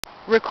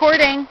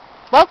Recording.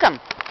 Welcome.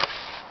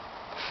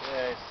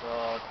 Okay,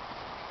 so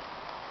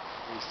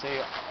they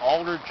say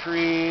alder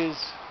trees,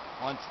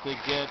 once they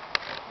get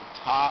the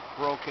top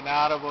broken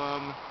out of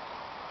them,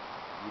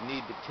 you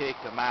need to take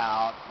them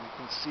out. You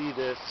can see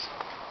this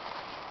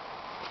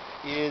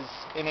is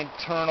an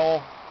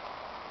internal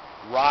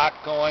rot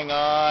going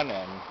on,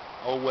 and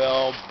oh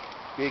well,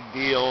 big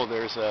deal.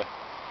 There's a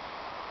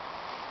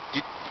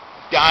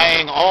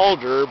dying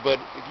alder, but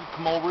if you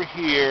come over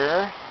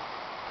here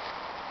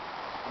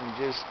and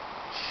just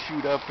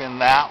shoot up in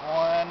that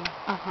one.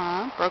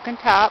 Broken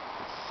top.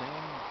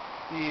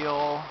 Same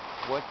deal.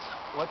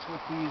 What's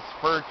with these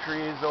fir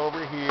trees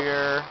over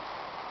here?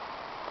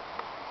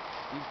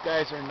 These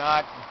guys are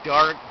not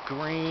dark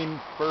green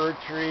fir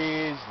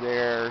trees.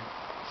 They're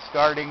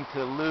starting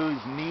to lose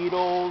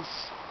needles.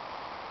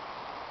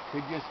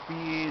 Could just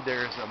be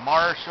there's a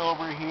marsh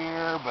over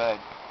here, but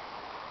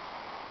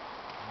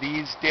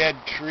these dead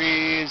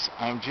trees,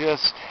 I'm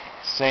just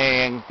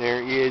saying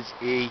there is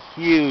a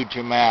huge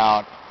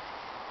amount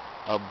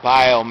of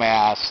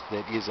biomass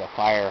that is a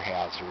fire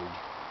hazard.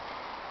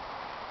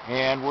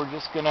 And we're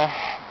just going to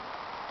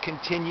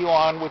continue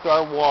on with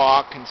our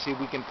walk and see if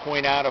we can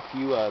point out a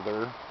few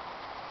other.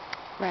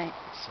 Right.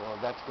 So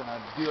that's going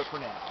to do it for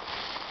now.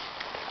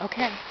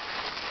 Okay.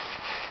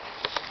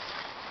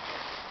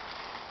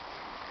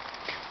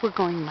 We're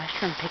going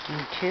mushroom picking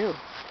too.